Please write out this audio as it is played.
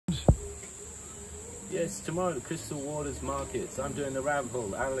Yes, tomorrow at Crystal Waters Markets. I'm doing the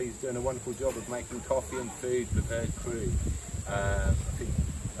raffle. Ali's doing a wonderful job of making coffee and food with her crew. I think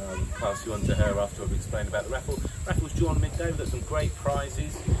I'll pass you on to her after I've explained about the raffle. Raffle's due on midday. We've got some great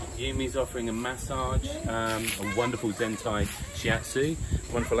prizes. Yumi's offering a massage, a wonderful Zentai shiatsu.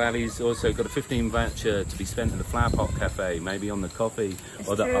 Wonderful Ali's also got a 15 voucher to be spent at the Flower Pot Cafe, maybe on the coffee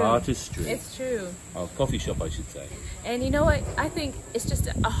or the artistry. It's true. Oh, coffee shop, I should say. And you know what? I think it's just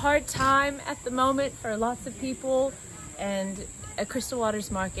a hard time at the moment for lots of people, and a Crystal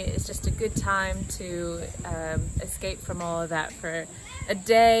Waters Market is just a good time to escape from all of that for a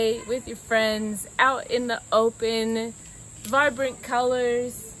day with your friends, out in the open, vibrant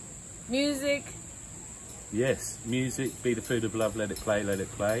colors, music. Yes, music, be the food of love, let it play, let it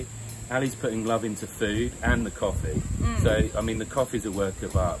play. Ali's putting love into food and the coffee. So, I mean, the coffee's a work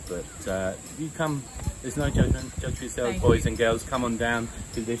of art, but you come, there's no judgment, judge for yourselves, boys and girls. Come on down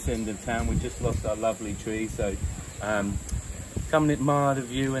to this end of town. We just lost our lovely tree, so come and admire the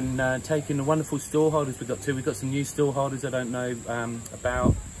view and take in the wonderful stallholders we've got too. We've got some new stallholders I don't know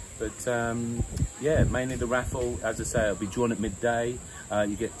about, but yeah, mainly the raffle, as I say, it'll be drawn at midday.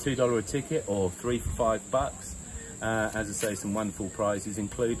 You get $2 a ticket or 3 for $5. As I say, some wonderful prizes,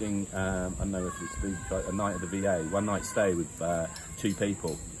 including, I don't know if it's a night at the VA, one night stay with 2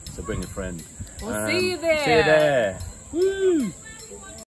 people. So bring a friend. We'll see you there. See you there. Woo!